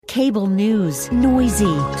Cable news,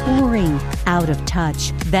 noisy, boring, out of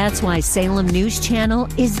touch. That's why Salem News Channel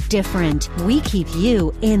is different. We keep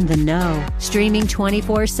you in the know. Streaming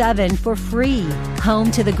 24/7 for free.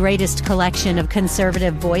 Home to the greatest collection of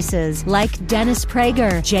conservative voices like Dennis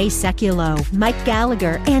Prager, Jay Sekulow, Mike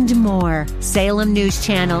Gallagher, and more. Salem News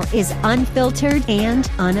Channel is unfiltered and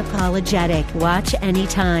unapologetic. Watch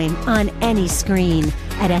anytime, on any screen,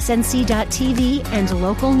 at snc.tv and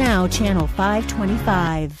Local Now Channel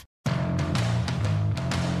 525.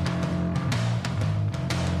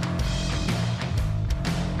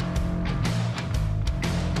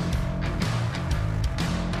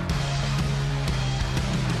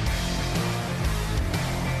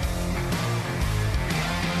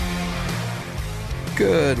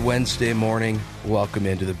 Good Wednesday morning. Welcome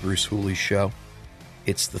into the Bruce Hooley Show.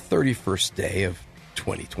 It's the 31st day of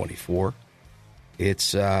 2024.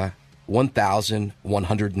 It's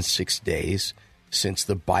 1,106 days since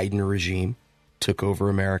the Biden regime took over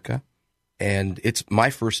America, and it's my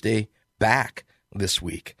first day back this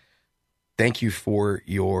week. Thank you for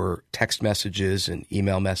your text messages and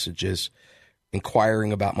email messages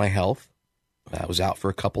inquiring about my health. I was out for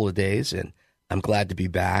a couple of days, and I'm glad to be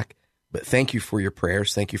back. But thank you for your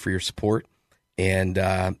prayers. Thank you for your support and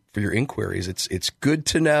for your inquiries. It's good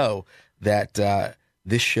to know that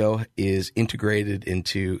this show is integrated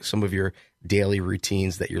into some of your daily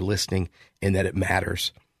routines, that you're listening and that it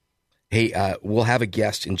matters. Hey, we'll have a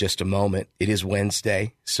guest in just a moment. It is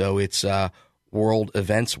Wednesday, so it's World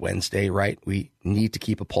Events Wednesday, right? We need to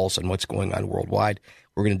keep a pulse on what's going on worldwide.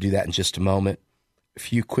 We're going to do that in just a moment. A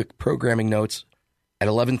few quick programming notes. At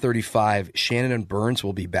 11:35, Shannon and Burns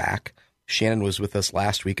will be back. Shannon was with us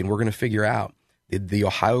last week, and we're going to figure out, did the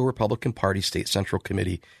Ohio Republican Party State Central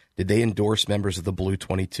Committee, did they endorse members of the Blue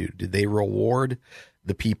 22? Did they reward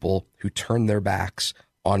the people who turned their backs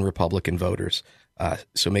on Republican voters?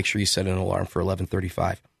 So make sure you set an alarm for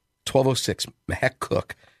 11:35. 12:06, Mehek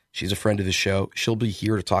Cook. She's a friend of the show. She'll be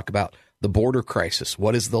here to talk about the border crisis.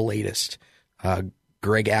 What is the latest?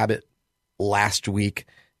 Greg Abbott last week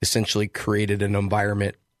essentially created an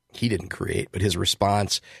environment he didn't create, but his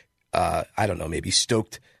response, maybe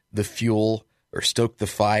stoked the fuel or stoked the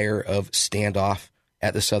fire of standoff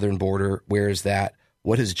at the southern border. Where is that?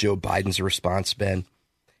 What has Joe Biden's response been?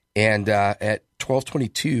 And at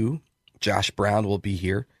 12:22, Josh Brown will be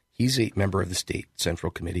here. He's a member of the State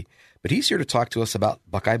Central Committee, but he's here to talk to us about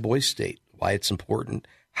Buckeye Boys State, why it's important,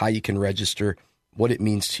 how you can register, what it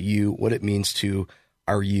means to you, what it means to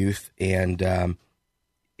our youth, and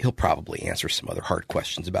he'll probably answer some other hard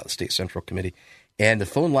questions about the State Central Committee. And the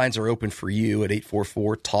phone lines are open for you at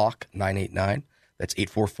 844-TALK-989. That's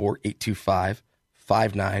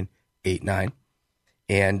 844-825-5989.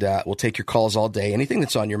 And we'll take your calls all day. Anything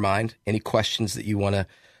that's on your mind, any questions that you want to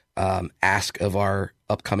ask of our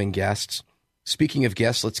upcoming guests. Speaking of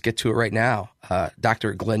guests, let's get to it right now.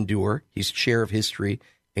 Dr. Glen Duerr, he's chair of history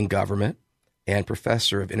and government and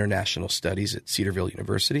professor of international studies at Cedarville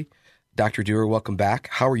University. Dr. Duerr, welcome back.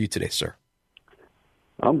 How are you today, sir?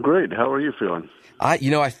 I'm great. How are you feeling?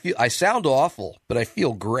 I sound awful, but I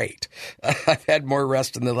feel great. I've had more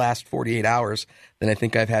rest in the last 48 hours than I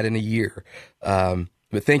think I've had in a year.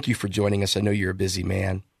 But thank you for joining us. I know you're a busy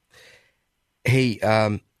man. Hey,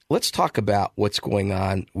 let's talk about what's going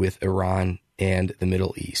on with Iran and the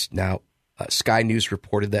Middle East. Now, Sky News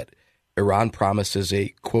reported that Iran promises a,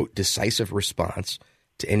 quote, decisive response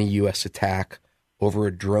to any U.S. attack over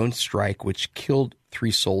a drone strike which killed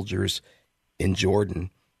 3 soldiers in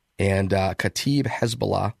Jordan. And Kataib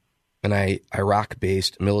Hezbollah, an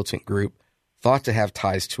Iraq-based militant group thought to have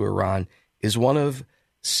ties to Iran, is one of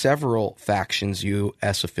several factions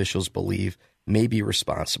U.S. officials believe may be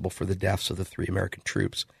responsible for the deaths of the 3 American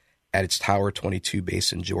troops at its Tower 22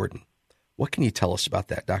 base in Jordan. What can you tell us about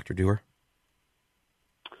that, Dr. Duerr?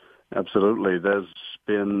 Absolutely. There's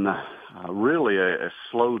been really a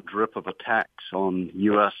slow drip of attacks on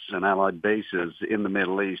U.S. and allied bases in the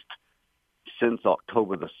Middle East since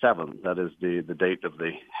October the 7th. That is the date of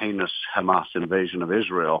the heinous Hamas invasion of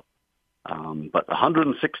Israel. But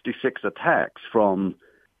 166 attacks from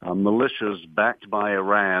militias backed by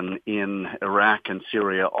Iran in Iraq and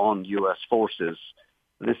Syria on U.S. forces.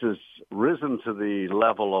 This has risen to the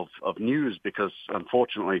level of news because,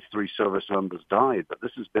 unfortunately, 3 service members died. But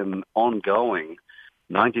this has been ongoing.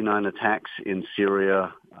 99 attacks in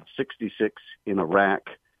Syria, 66 in Iraq,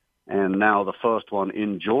 and now the first one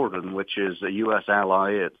in Jordan, which is a U.S.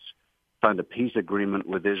 ally. It's signed a peace agreement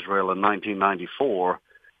with Israel in 1994.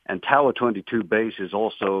 And Tower 22 base has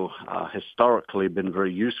also historically been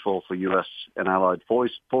very useful for U.S. and allied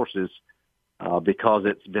forces because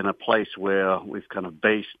it's been a place where we've kind of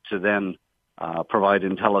based to then provide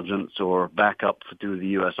intelligence or backup to the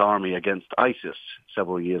U.S. Army against ISIS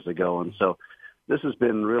several years ago. And so this has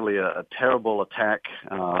been really a terrible attack.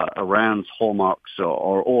 Iran's hallmarks are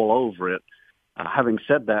all over it. Having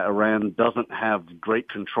said that, Iran doesn't have great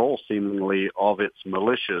control, seemingly, of its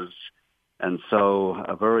militias. And so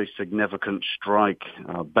a very significant strike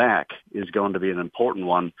back is going to be an important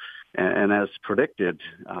one. And as predicted,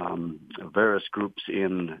 various groups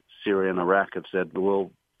in Syria and Iraq have said,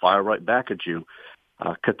 we'll fire right back at you.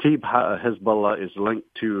 Kataib Hezbollah is linked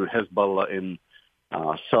to Hezbollah in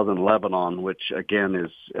southern Lebanon, which again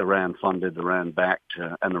is Iran-funded, Iran-backed,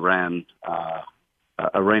 and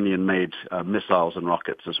Iranian-made missiles and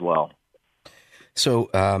rockets as well. So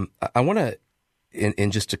I want to, in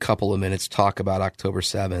just a couple of minutes, talk about October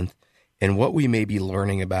 7th and what we may be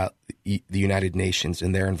learning about the United Nations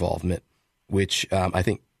and their involvement, which I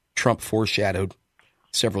think Trump foreshadowed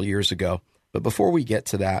several years ago. But before we get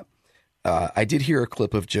to that, I did hear a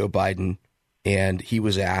clip of Joe Biden, and he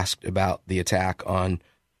was asked about the attack on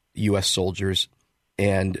U.S. soldiers,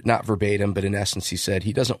 and not verbatim, but in essence, he said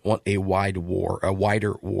he doesn't want a wider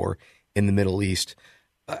war in the Middle East.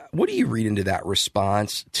 What do you read into that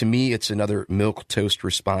response? To me, it's another milquetoast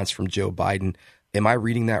response from Joe Biden. Am I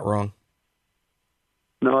reading that wrong?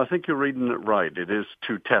 No, I think you're reading it right. It is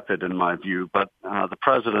too tepid in my view, but the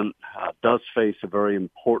president does face a very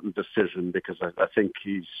important decision because I think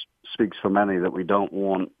he speaks for many that we don't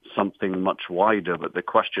want something much wider, but the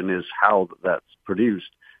question is how that's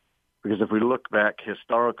produced. Because if we look back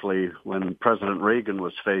historically, when President Reagan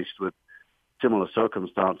was faced with similar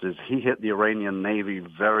circumstances, he hit the Iranian Navy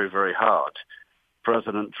very, very hard.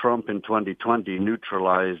 President Trump in 2020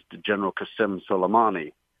 neutralized General Qasem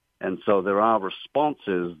Soleimani. And so there are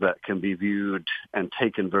responses that can be viewed and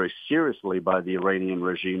taken very seriously by the Iranian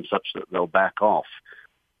regime such that they'll back off.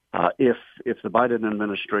 If the Biden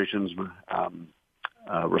administration's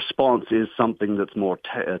response is something that's more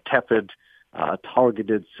tepid,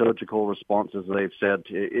 targeted surgical response, as they've said,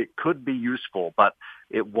 it could be useful, but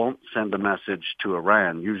it won't send a message to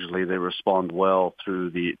Iran. Usually they respond well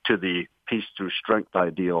to the peace through strength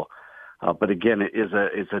ideal. But again,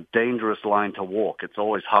 it's a dangerous line to walk. It's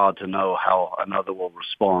always hard to know how another will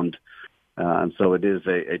respond. And so it is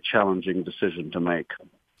a challenging decision to make.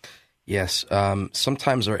 Yes.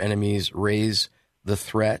 Sometimes our enemies raise the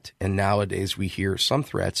threat, and nowadays we hear some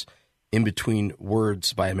threats in between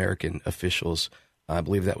words by American officials. I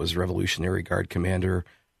believe that was Revolutionary Guard Commander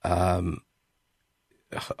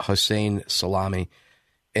Hossein Salami.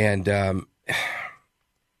 And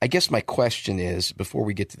I guess my question is, before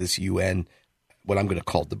we get to this UN, what I'm going to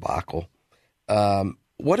call debacle,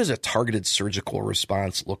 what does a targeted surgical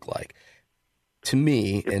response look like? To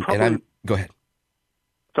me, go ahead.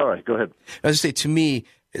 Sorry, go ahead. I was going to say, to me,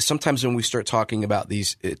 sometimes when we start talking about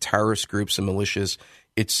these terrorist groups and militias,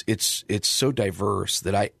 it's so diverse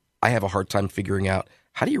that I have a hard time figuring out,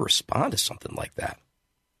 how do you respond to something like that?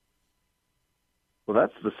 Well,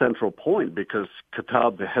 that's the central point, because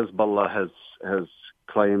Kataib Hezbollah has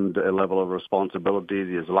claimed a level of responsibility.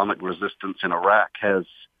 The Islamic resistance in Iraq has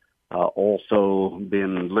also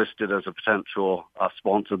been listed as a potential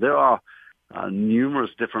sponsor. There are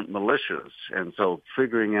numerous different militias, and so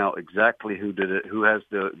figuring out exactly who did it, who has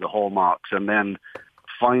the hallmarks, and then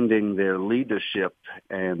finding their leadership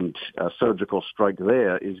and surgical strike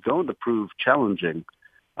there is going to prove challenging.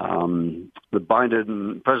 President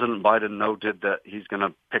Biden noted that he's going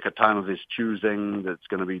to pick a time of his choosing that's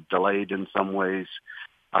going to be delayed in some ways.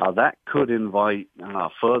 That could invite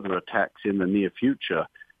further attacks in the near future.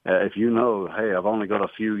 If you know, hey, I've only got a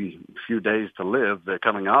few days to live, they're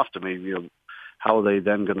coming after me, how are they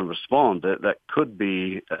then going to respond? That could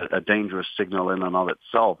be a dangerous signal in and of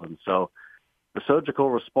itself. And so the surgical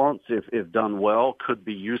response, if done well, could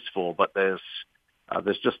be useful, but there's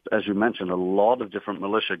just, as you mentioned, a lot of different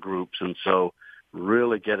militia groups, and so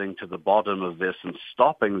really getting to the bottom of this and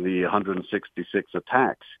stopping the 166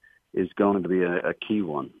 attacks is going to be a key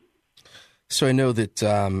one. So I know that,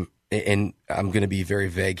 and I'm going to be very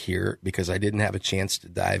vague here because I didn't have a chance to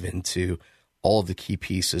dive into all of the key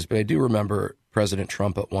pieces, but I do remember President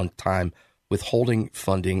Trump at one time withholding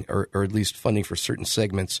funding, or at least funding for certain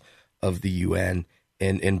segments of the UN,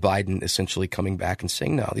 and Biden essentially coming back and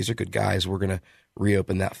saying, no, these are good guys, we're going to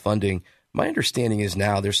reopen that funding. My understanding is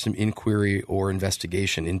now there's some inquiry or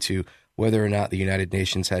investigation into whether or not the United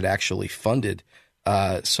Nations had actually funded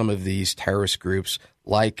some of these terrorist groups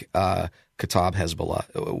like Kataib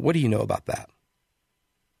Hezbollah. What do you know about that?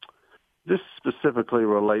 This specifically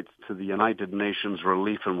relates to the United Nations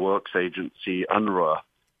Relief and Works Agency, UNRWA,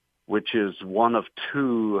 which is one of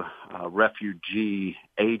two refugee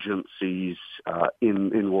agencies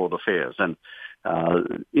in world affairs. And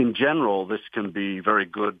in general, this can be very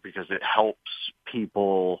good because it helps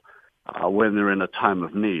people when they're in a time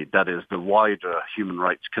of need. That is the wider Human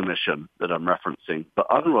Rights Commission that I'm referencing. But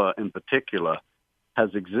UNRWA in particular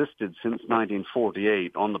has existed since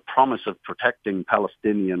 1948 on the promise of protecting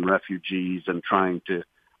Palestinian refugees and trying to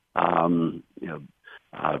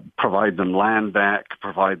provide them land back,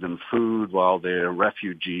 provide them food while they're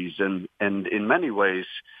refugees. And in many ways,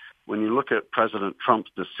 when you look at President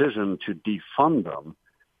Trump's decision to defund them,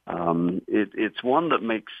 it's one that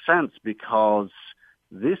makes sense because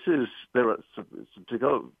this is, to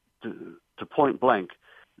go to point blank,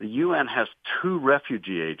 the UN has two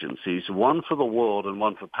refugee agencies, one for the world and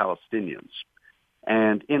one for Palestinians.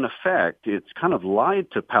 And in effect, it's kind of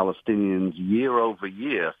lied to Palestinians year over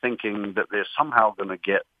year, thinking that they're somehow going to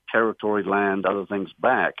get territory, land, other things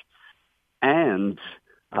back. And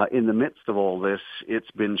in the midst of all this,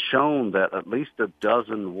 it's been shown that at least a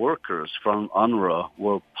dozen workers from UNRWA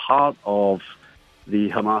were part of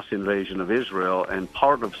the Hamas invasion of Israel and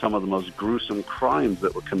part of some of the most gruesome crimes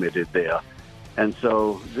that were committed there. And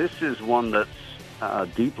so this is one that's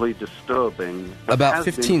deeply disturbing. About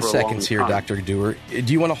 15 seconds here, Dr. Duerr.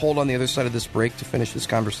 Do you want to hold on the other side of this break to finish this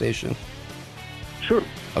conversation? Sure.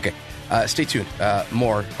 Okay. Stay tuned.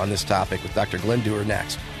 More on this topic with Dr. Glen Duerr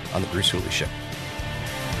next on The Bruce Hooley Show.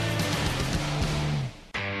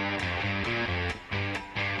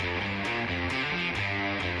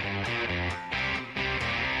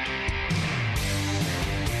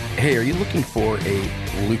 Hey, are you looking for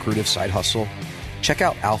a lucrative side hustle? Check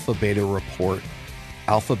out Alpha Beta Report,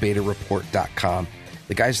 alphabetareport.com.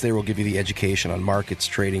 The guys there will give you the education on markets,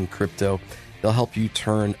 trading, crypto. They'll help you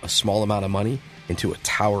turn a small amount of money into a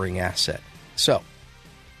towering asset. So,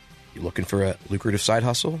 you're looking for a lucrative side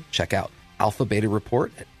hustle? Check out Alpha Beta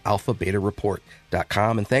Report at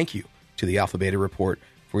alphabetareport.com. And thank you to the Alpha Beta Report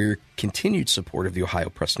for your continued support of the Ohio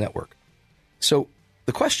Press Network. So,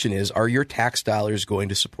 the question is, are your tax dollars going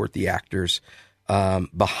to support the actors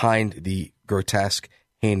behind the grotesque,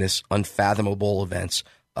 heinous, unfathomable events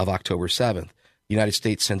of October 7th? The United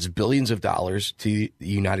States sends billions of dollars to the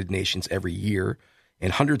United Nations every year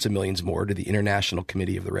and hundreds of millions more to the International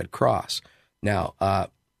Committee of the Red Cross. Now,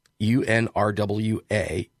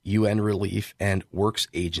 UNRWA, UN Relief and Works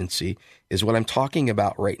Agency, is what I'm talking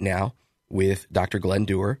about right now with Dr. Glen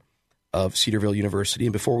Duerr of Cedarville University.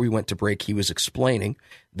 And before we went to break, he was explaining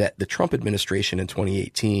that the Trump administration in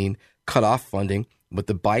 2018 cut off funding, but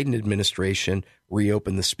the Biden administration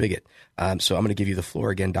reopened the spigot. So I'm going to give you the floor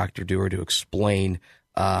again, Dr. Duerr, to explain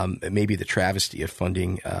maybe the travesty of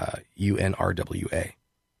funding UNRWA.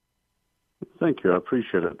 Thank you. I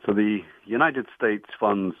appreciate it. So the United States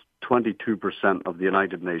funds 22% of the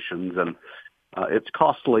United Nations, and it's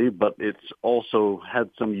costly, but it's also had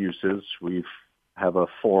some uses. We've have a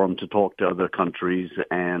forum to talk to other countries,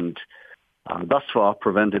 and thus far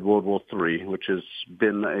prevented World War III, which has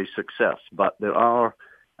been a success. But there are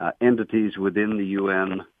entities within the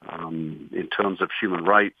UN in terms of human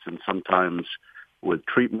rights and sometimes with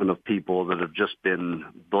treatment of people that have just been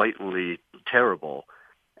blatantly terrible.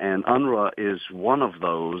 And UNRWA is one of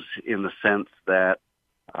those in the sense that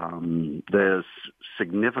there's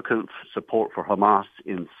significant support for Hamas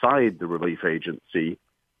inside the relief agency,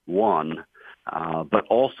 one, but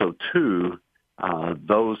also two,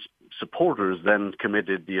 those supporters then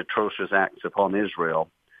committed the atrocious acts upon Israel.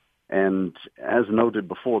 And as noted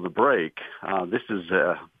before the break, this is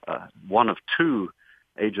one of two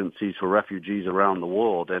agencies for refugees around the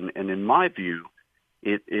world. And in my view,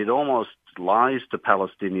 it almost lies to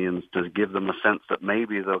Palestinians to give them a sense that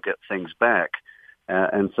maybe they'll get things back.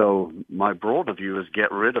 And so my broader view is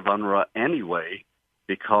get rid of UNRWA anyway,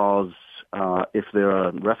 because if there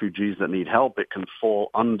are refugees that need help, it can fall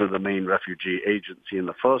under the main refugee agency in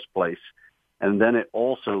the first place. And then it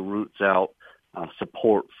also roots out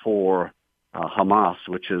support for Hamas,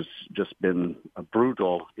 which has just been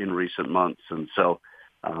brutal in recent months. And so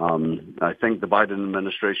I think the Biden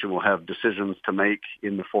administration will have decisions to make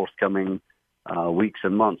in the forthcoming weeks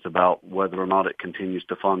and months about whether or not it continues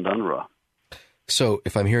to fund UNRWA. So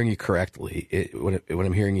if I'm hearing you correctly, what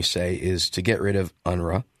I'm hearing you say is to get rid of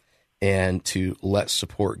UNRWA and to let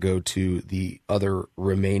support go to the other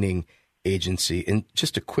remaining agency. And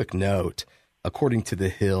just a quick note, according to The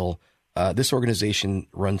Hill, this organization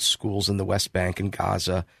runs schools in the West Bank and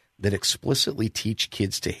Gaza that explicitly teach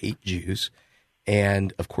kids to hate Jews.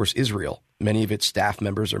 And, of course, Israel. Many of its staff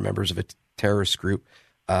members are members of a terrorist group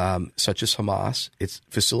such as Hamas. Its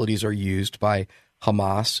facilities are used by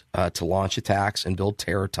Hamas to launch attacks and build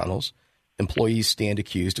terror tunnels. employees stand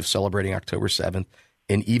accused of celebrating October 7th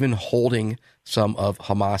and even holding some of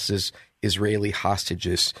Hamas's Israeli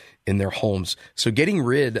hostages in their homes. So getting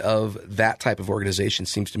rid of that type of organization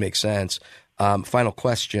seems to make sense. Final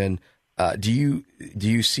question. Do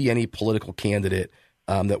you see any political candidate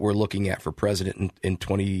that we're looking at for president in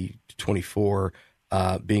 2024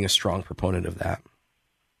 being a strong proponent of that?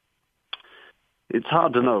 It's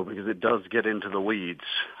hard to know because it does get into the weeds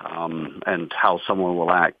and how someone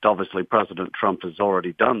will act. Obviously, President Trump has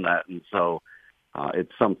already done that, and so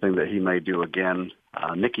it's something that he may do again.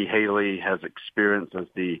 Nikki Haley has experience as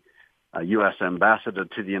the U.S. ambassador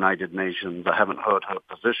to the United Nations. I haven't heard her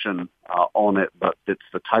position on it, but it's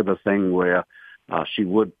the type of thing where she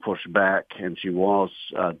would push back, and she was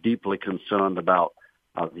deeply concerned about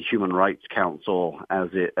the Human Rights Council as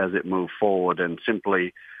it moved forward, and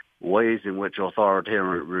simply ways in which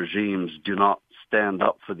authoritarian regimes do not stand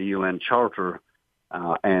up for the UN Charter.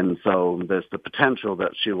 And so there's the potential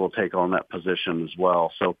that she will take on that position as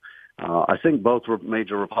well. So I think both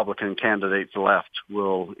major Republican candidates left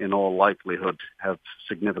will, in all likelihood, have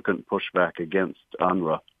significant pushback against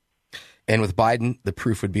UNRWA. And with Biden, the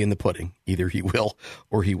proof would be in the pudding. Either he will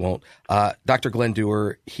or he won't. Dr. Glen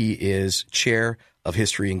Duerr, he is chair of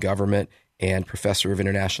history and government and professor of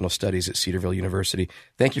international studies at Cedarville University.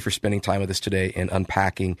 Thank you for spending time with us today and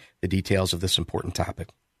unpacking the details of this important topic.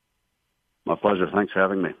 My pleasure. Thanks for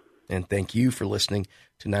having me. And thank you for listening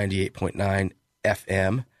to 98.9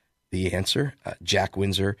 FM, The Answer. Jack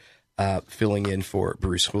Windsor filling in for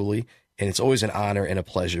Bruce Hooley. And it's always an honor and a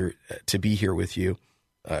pleasure to be here with you.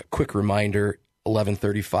 Quick reminder,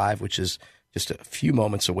 11:35, which is just a few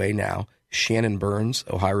moments away now, Shannon Burns,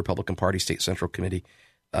 Ohio Republican Party State Central Committee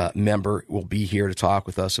member, will be here to talk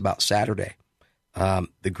with us about Saturday.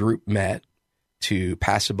 The group met to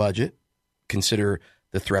pass a budget, consider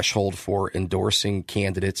the threshold for endorsing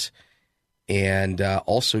candidates, and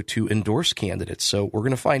also to endorse candidates. So we're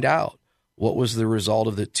going to find out what was the result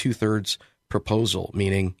of the 2/3 proposal,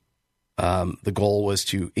 meaning the goal was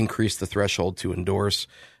to increase the threshold to endorse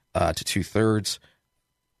to 2/3.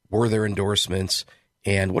 Were there endorsements?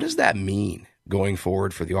 And what does that mean going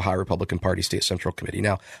forward for the Ohio Republican Party State Central Committee?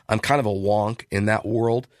 Now, I'm kind of a wonk in that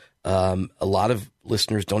world. A lot of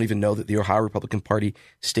listeners don't even know that the Ohio Republican Party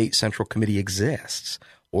State Central Committee exists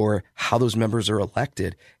or how those members are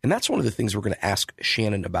elected. And that's one of the things we're going to ask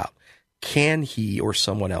Shannon about. Can he or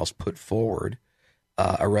someone else put forward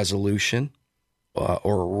a resolution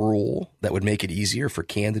or a rule that would make it easier for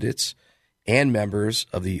candidates and members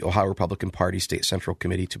of the Ohio Republican Party State Central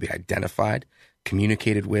Committee to be identified,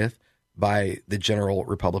 communicated with by the general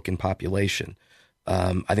Republican population?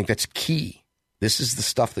 I think that's key. This is the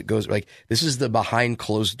stuff that goes, like, this is the behind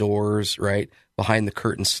closed doors, right? Behind the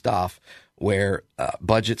curtain stuff where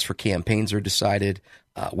budgets for campaigns are decided,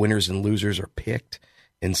 winners and losers are picked.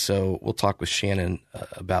 And so we'll talk with Shannon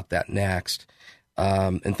about that next.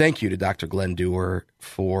 And thank you to Dr. Glen Duerr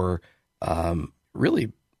for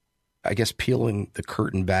really, I guess, peeling the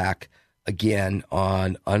curtain back again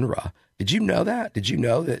on UNRWA. Did you know that? Did you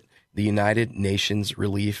know that the United Nations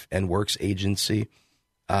Relief and Works Agency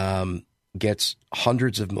gets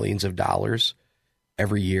hundreds of millions of dollars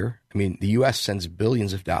every year? I mean, the U.S. sends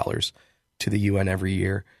billions of dollars to the UN every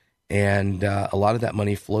year, and a lot of that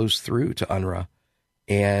money flows through to UNRWA.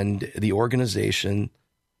 And the organization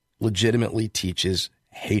legitimately teaches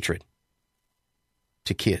hatred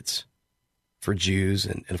to kids for Jews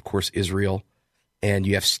and of course, Israel. And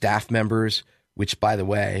you have staff members, which, by the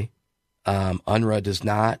way, UNRWA does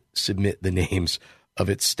not submit the names of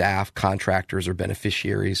its staff, contractors, or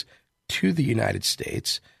beneficiaries to the United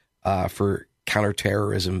States for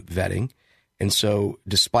counterterrorism vetting. And so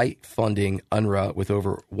despite funding UNRWA with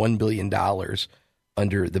over $1 billion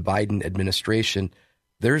under the Biden administration,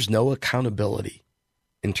 there's no accountability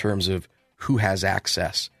in terms of who has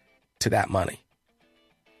access to that money.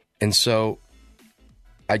 And so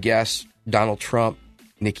I guess Donald Trump,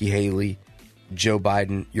 Nikki Haley, Joe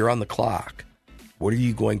Biden, you're on the clock. What are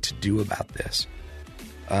you going to do about this?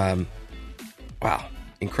 Wow,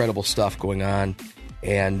 incredible stuff going on.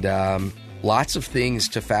 And lots of things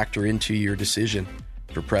to factor into your decision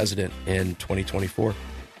for president in 2024.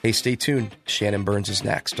 Hey, stay tuned. Shannon Burns is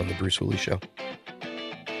next on The Bruce Hooley Show.